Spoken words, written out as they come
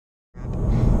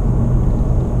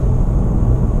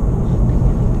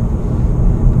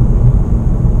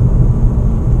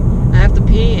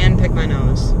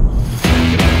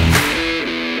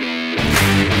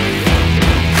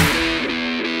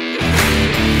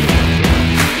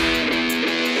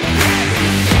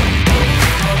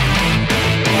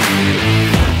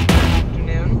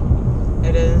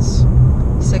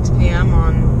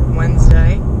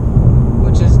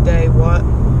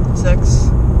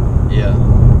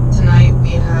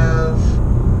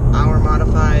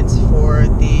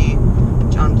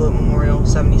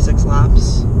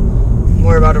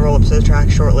the track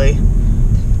shortly.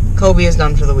 Kobe is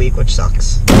done for the week, which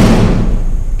sucks.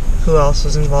 Who else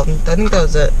was involved? I think that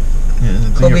was it. Yeah,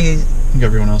 I think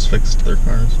everyone else fixed their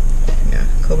cars. Yeah,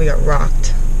 Kobe got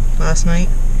rocked last night,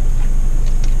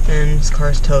 and his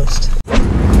car's toast.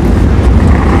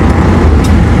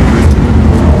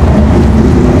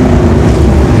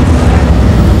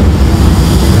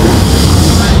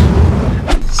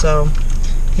 So,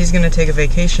 he's gonna take a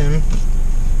vacation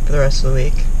for the rest of the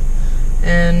week,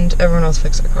 and everyone else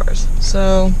fixed their cars.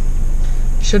 So,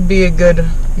 should be a good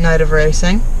night of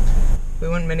racing. We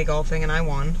went mini golfing and I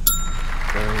won.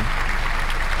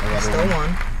 I still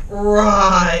won.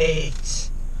 Right!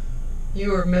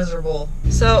 You were miserable.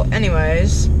 So,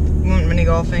 anyways, we went mini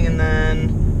golfing and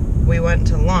then we went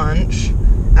to lunch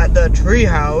at the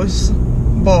Treehouse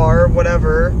bar,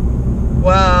 whatever.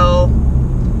 Well,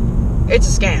 it's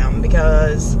a scam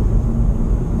because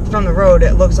from the road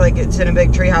it looks like it's in a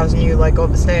big treehouse and you like go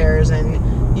up the stairs and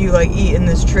you like eat in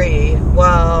this tree.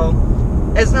 Well,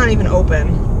 it's not even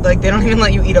open. Like, they don't even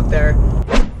let you eat up there.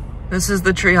 This is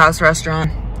the Treehouse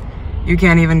restaurant. You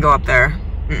can't even go up there.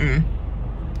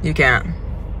 You can't.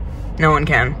 No one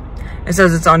can. It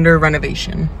says it's under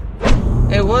renovation.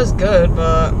 It was good,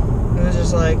 but it was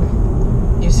just like,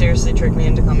 you seriously tricked me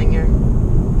into coming here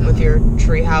with your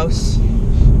treehouse.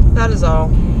 That is all.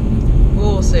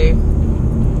 We'll see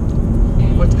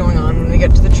what's going on when we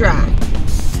get to the track.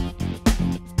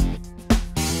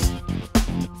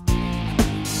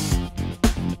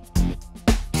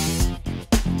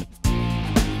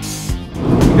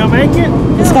 Make it?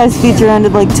 This guy's feature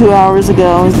ended like 2 hours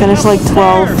ago. He finished like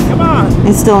 12. Come on.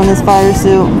 He's still in his fire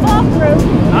suit.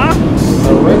 Huh?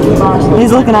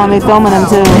 He's looking at me, filming him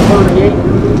too.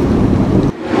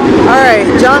 Alright,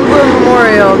 John Blewett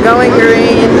Memorial, going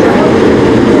green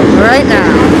right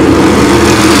now.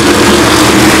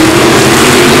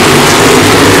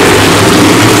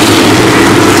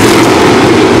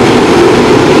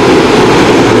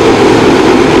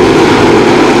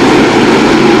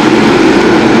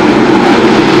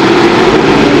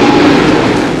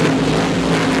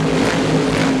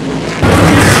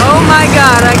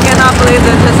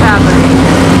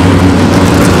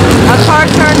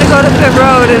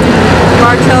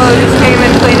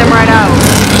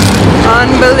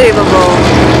 Unbelievable.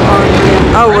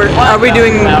 Oh, we're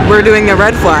doing the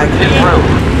red flag. Pit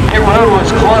road was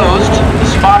closed. The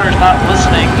spotter's not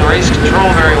listening. The race control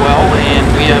very well, and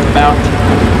we have about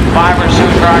 5 or so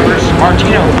drivers.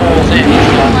 Martino pulls in. He's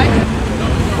done.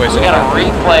 We got a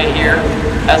replay here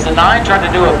as the 9 tried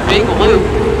to do a big loop,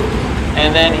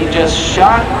 and then he just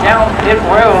shot down pit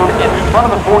road in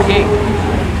front of the 48.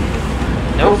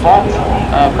 No fault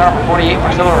of car number 48,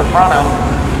 Marcelo Refrano.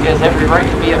 He has every right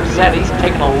to be upset. He's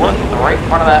taking a look at the right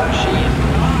front of that machine.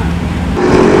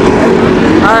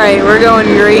 Alright, we're going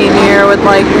green here with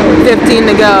like 15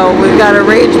 to go. We've got a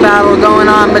rage battle going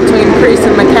on between Priest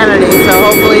and McKennedy, so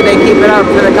hopefully they keep it up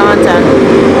for the content.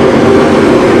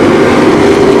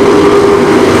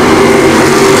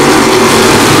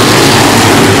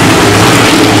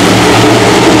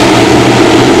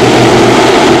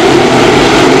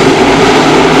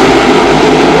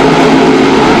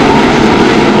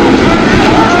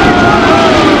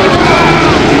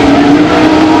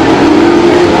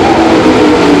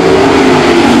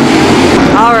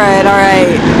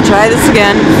 Try this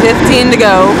again. 15 to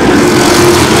go.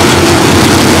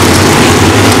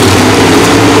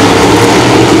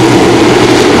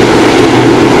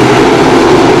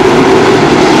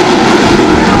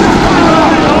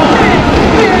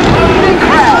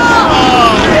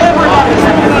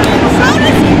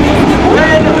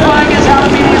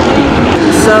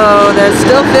 So there's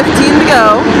still 15 to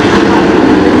go.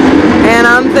 And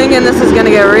I'm thinking this is going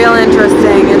to get real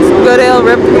interesting. It's Goodale,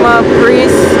 Ripkema,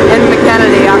 Priest, and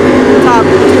McKennedy on the top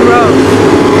 2 rows.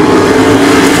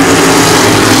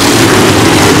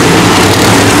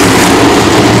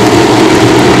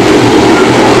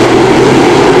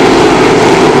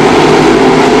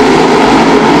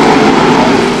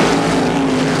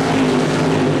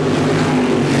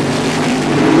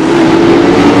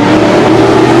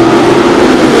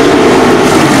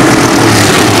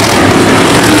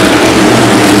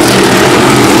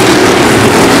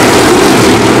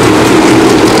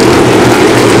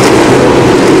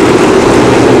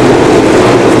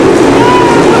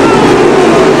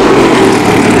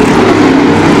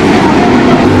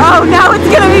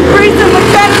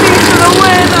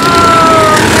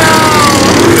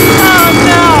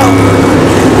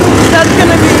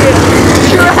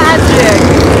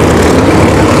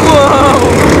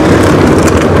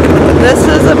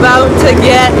 to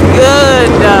get good.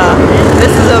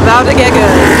 This is about to get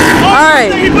good. All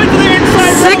right.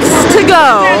 6 to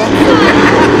go.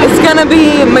 It's gonna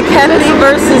be McKennedy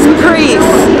versus Priest,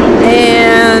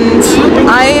 and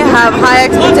I have high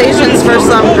expectations for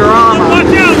some drama.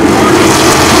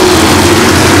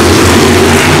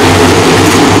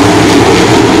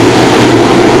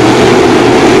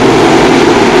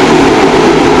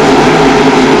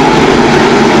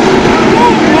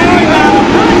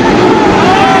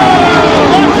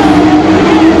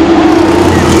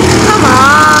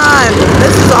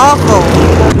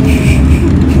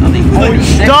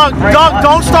 Doug,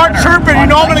 don't start chirping. You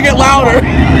know I'm gonna get louder.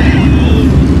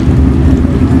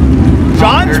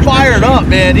 John's fired up,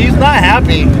 man. He's not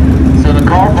happy. So the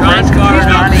call for race car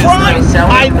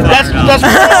That's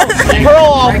Pearl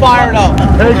all fired up.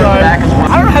 Hey guys.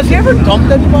 I don't know. Has he ever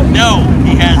dumped anybody? No,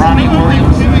 he hasn't. Ronnie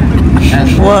Williams.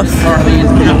 Woof.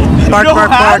 Bark, bark,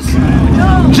 bark.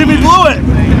 Jimmy Blewett.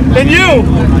 And you.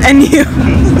 And you.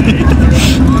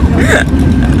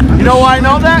 You know why I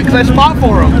know that? Because I spot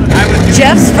for him.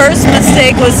 Jeff's first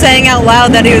mistake was saying out loud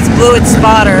that he was Blewett's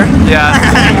spotter. Yeah.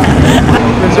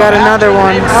 We've got another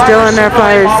one, still in their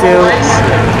fire suit.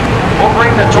 We'll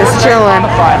bring the just chilling.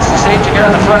 Stay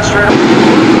together in the front straight.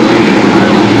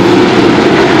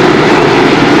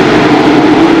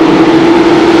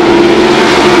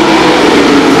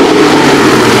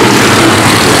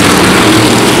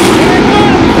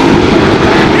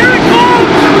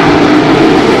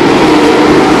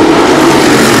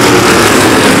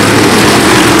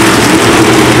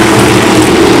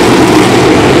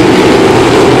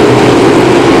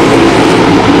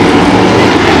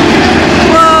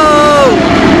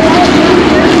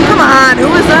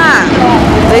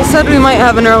 We might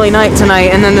have an early night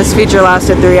tonight, and then this feature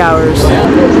lasted 3 hours.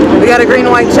 We got a green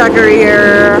and white checker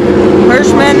here.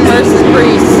 Hirschman versus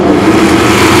Priest.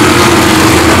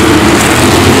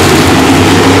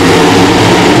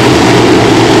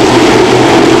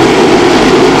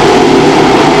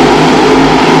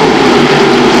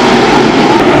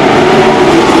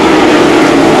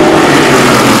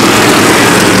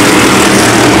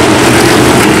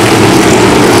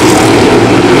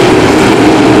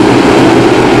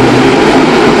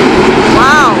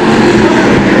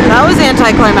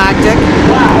 Anticlimactic.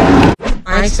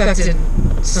 I expected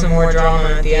some more drama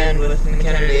at the end with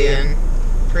McKennedy and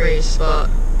Priest, but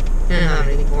didn't have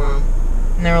anything for them.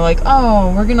 And they were like,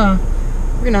 "Oh, we're gonna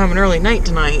have an early night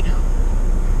tonight,"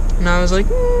 and I was like,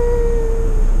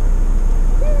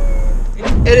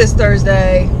 It is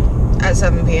Thursday at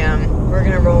 7 p.m. We're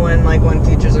gonna roll in like when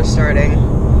features are starting.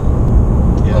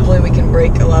 Yeah. Hopefully we can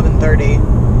break 11:30.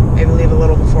 Maybe leave a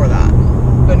little before that.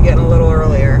 Been getting a little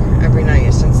earlier every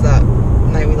night since that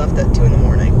night we left at 2 in the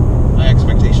morning. My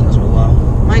expectations were low.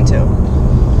 Mine too.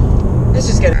 It's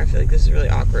just getting. I feel like this is really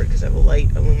awkward because I have a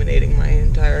light illuminating my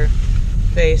entire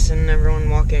face, and everyone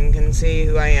walking can see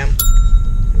who I am.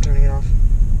 I'm turning it off.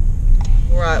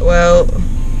 Right. Well,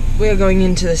 we are going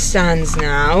into the stands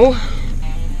now.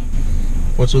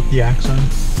 What's with the accent?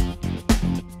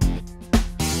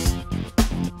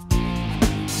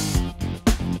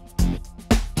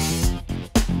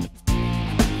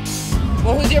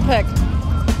 Well, who's your pick?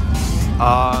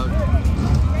 I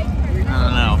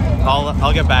don't know.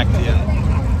 I'll get back to you.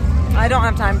 I don't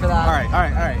have time for that. All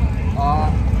right.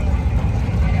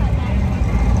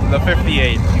 The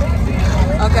 58.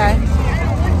 Okay.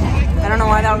 I don't know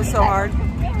why that was so hard.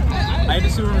 I had to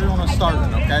see where everyone was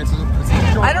starting, okay? It's a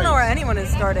short I don't know where race. anyone is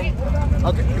starting.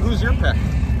 Okay, who's your pick?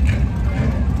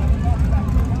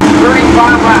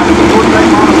 35 laps.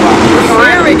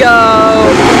 Here we go.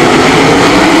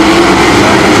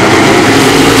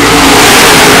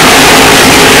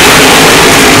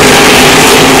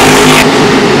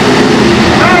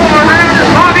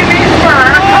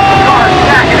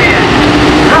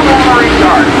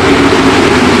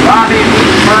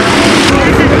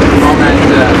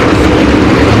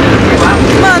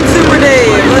 Come on, Super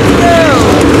Dave, let's go!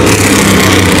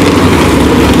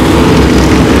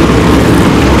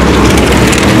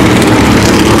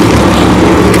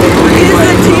 He's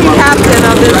the team captain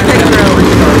of this pit crew.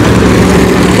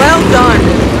 Well done.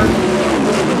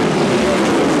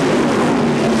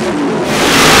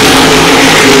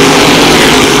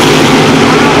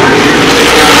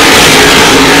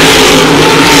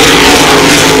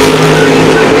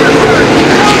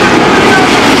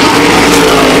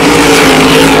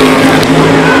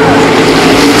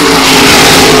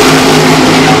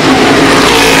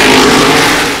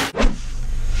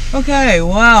 Okay,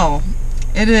 well,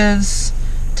 it is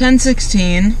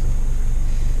 10:16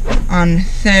 on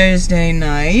Thursday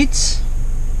night.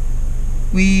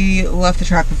 We left the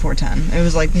track before 10. It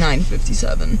was like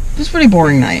 9:57. It was a pretty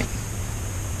boring night.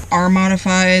 Our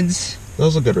modifieds. That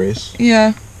was a good race.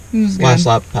 Yeah. It was good. Last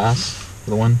lap pass for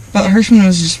the win. But Hirschman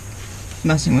was just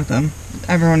messing with him.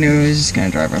 Everyone knew he was just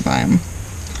gonna drive right by him.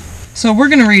 So we're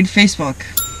gonna read Facebook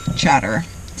chatter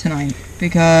tonight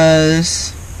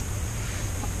because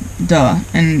duh,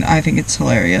 and I think it's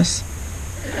hilarious.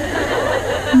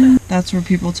 That's where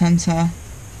people tend to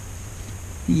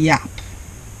yap.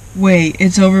 Wait,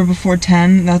 it's over before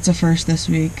 10? That's a first this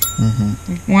week.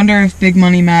 Wonder if Big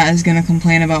Money Matt is gonna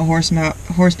complain about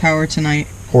horsepower tonight.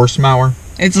 Horsepower?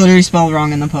 It's literally spelled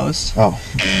wrong in the post. Oh.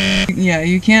 Yeah,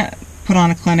 you can't put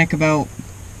on a clinic about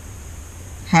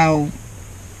how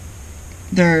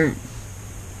they're...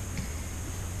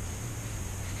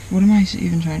 What am I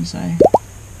even trying to say?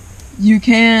 You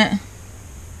can't...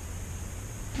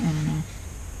 I don't know.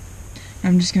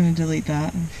 I'm just gonna delete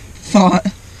that thought.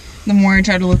 The more I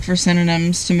try to look for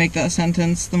synonyms to make that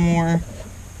sentence, the more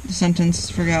the sentence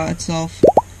forgot itself.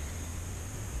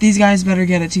 These guys better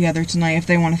get it together tonight if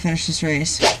they want to finish this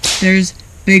race. There's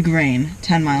big rain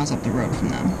 10 miles up the road from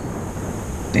them.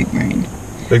 Big rain.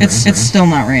 It's still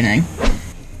not raining.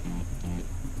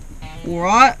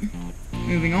 What?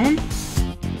 Moving on.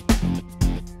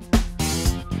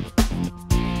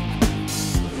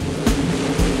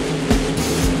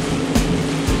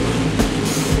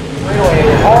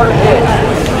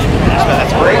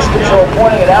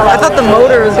 I thought the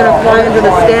motor was gonna fly into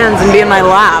the stands and be in my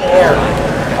lap.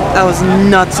 That was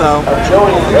nutso.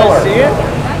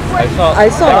 I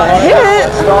saw a hit.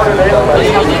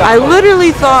 I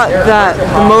literally thought that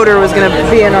the motor was gonna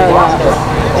be in our lap for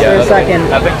a second.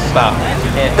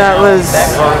 That was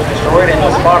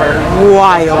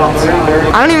wild.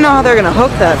 I don't even know how they're gonna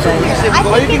hook that thing.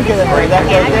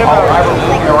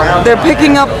 They're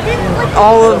picking up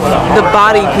all of the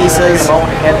body pieces.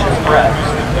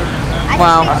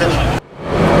 Wow.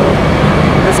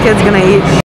 This kid's gonna eat.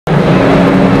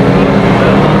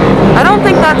 I don't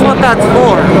think that's what that's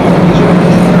for.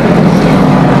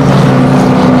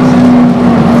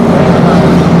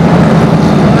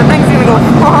 The thing's gonna go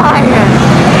flying.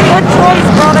 Good choice,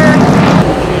 brother.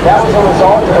 That was a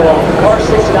result of car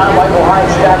 69 Michael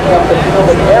Hines stacking up the field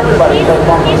and everybody put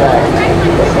bumper tag.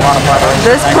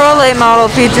 This Pro Late model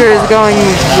feature is going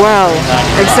well,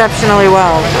 exceptionally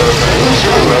well.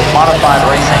 Modified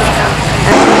racing.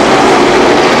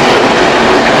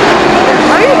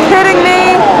 Are you kidding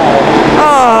me?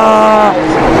 Oh.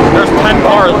 There's 10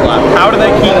 cars left. How do they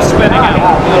keep spinning out?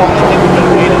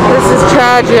 This is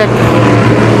tragic.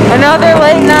 Another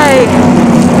late night.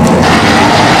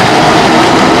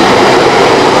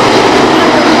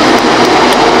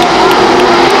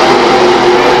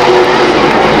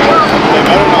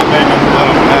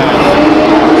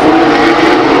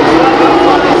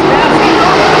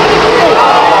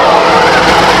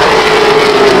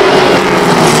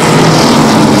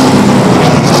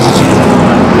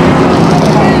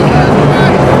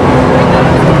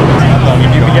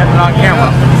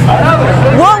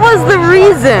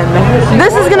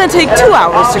 This is gonna take 2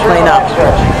 hours to clean up.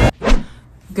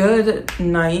 Good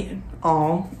night,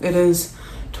 all. It is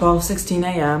 12:16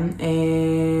 a.m.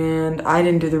 and I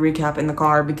didn't do the recap in the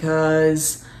car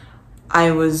because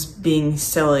I was being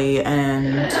silly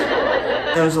and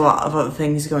there was a lot of other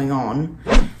things going on.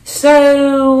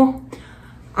 So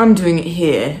I'm doing it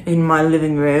here in my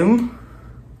living room.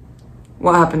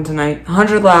 What happened tonight?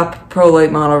 100 lap pro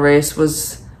late model race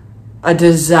was a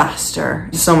disaster.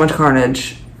 So much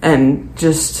carnage and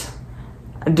just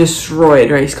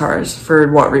destroyed race cars.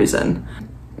 For what reason?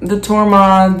 The tour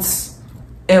mods,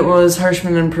 it was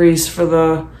Hirschman and Priest for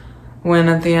the win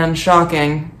at the end.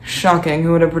 Shocking. Shocking.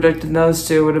 Who would have predicted those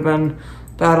two would have been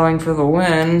battling for the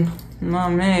win?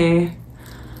 Not me.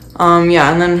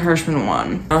 Yeah, and then Hirschman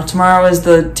won. Tomorrow is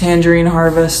the Tangerine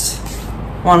Harvest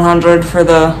 100 for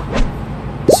the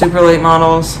super late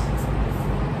models.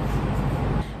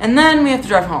 And then we have to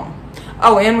drive home.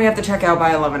 Oh, and we have to check out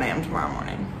by 11 a.m. tomorrow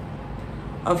morning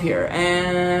of here.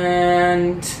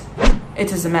 And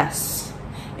it is a mess.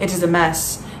 It is a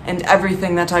mess. And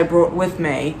everything that I brought with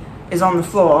me is on the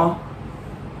floor,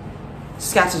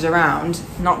 scattered around.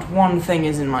 Not one thing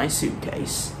is in my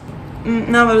suitcase.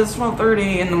 Now that it's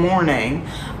 12:30 in the morning,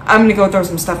 I'm gonna go throw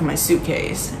some stuff in my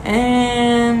suitcase.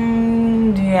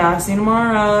 And yeah, see you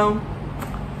tomorrow.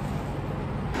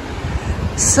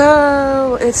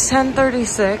 So it's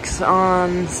 10:36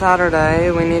 on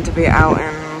Saturday. We need to be out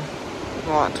in,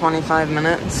 what, 25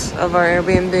 minutes of our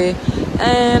Airbnb.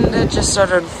 And it just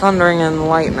started thundering and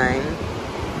lightning.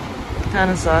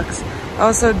 Kinda sucks. I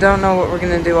also don't know what we're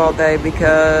gonna do all day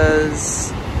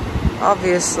because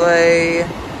obviously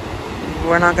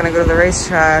we're not gonna go to the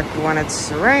racetrack when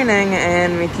it's raining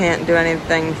and we can't do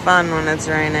anything fun when it's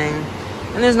raining.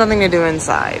 and there's nothing to do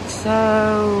inside.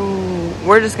 So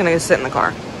we're just gonna go sit in the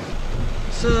car.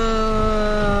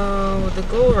 So the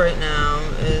goal right now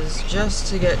is just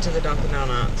to get to the Dunkin'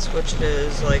 Donuts, which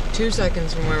is like 2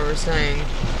 seconds from where we're staying.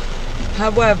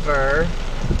 However,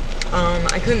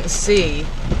 I couldn't see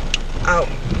out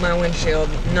my windshield,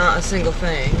 not a single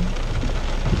thing,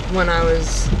 when I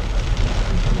was,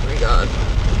 oh my god,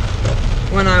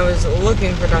 when I was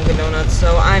looking for Dunkin' Donuts,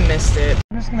 so I missed it.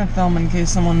 I'm just gonna film in case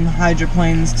someone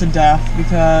hydroplanes to death,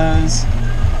 because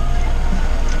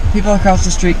people across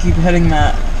the street keep hitting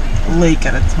that lake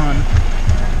at a ton.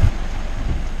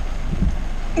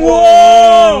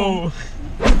 Whoa!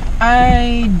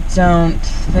 I don't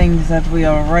think that we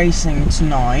are racing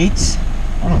tonight.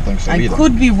 I don't think so either. I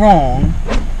could be wrong.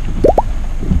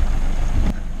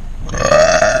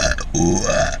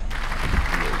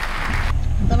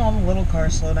 Then all the little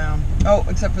cars slow down. Oh,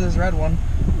 except for this red one.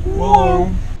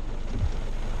 Whoa!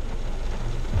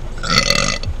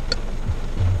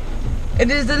 It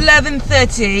is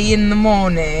 11:30 in the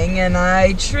morning, and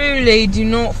I truly do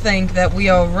not think that we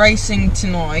are racing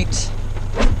tonight.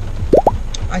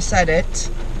 I said it.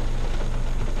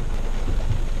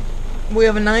 We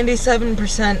have a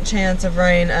 97% chance of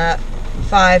rain at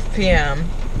 5 p.m.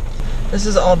 This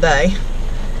is all day.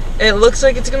 It looks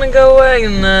like it's gonna go away,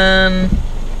 and then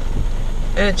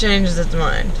it changes its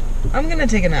mind. I'm gonna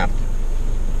take a nap.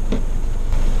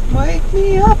 Wake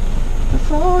me up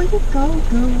before you go.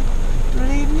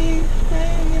 Leave me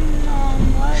hanging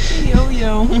on like a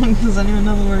yo-yo. Does anyone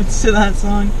know the words to that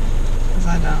song? Because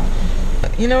I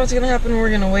don't. You know what's gonna happen? We're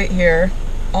gonna wait here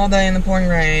all day in the pouring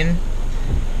rain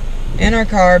in our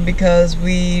car because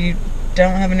we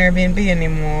don't have an Airbnb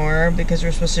anymore because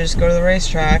we're supposed to just go to the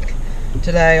racetrack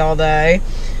today all day.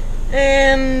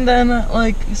 And then at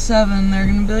like 7 they're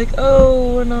gonna be like,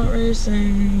 oh, we're not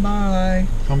racing, bye.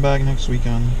 Come back next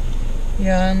weekend.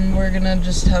 Yeah, and we're gonna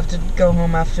just have to go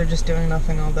home after just doing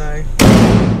nothing all day.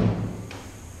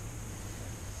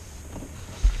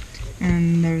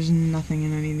 And there's nothing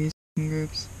in any of these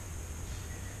groups.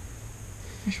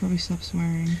 I should probably stop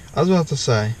swearing. I was about to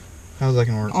say, how's that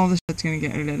gonna work? All this shit's gonna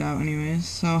get edited out anyways,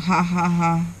 so ha ha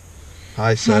ha.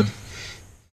 I said.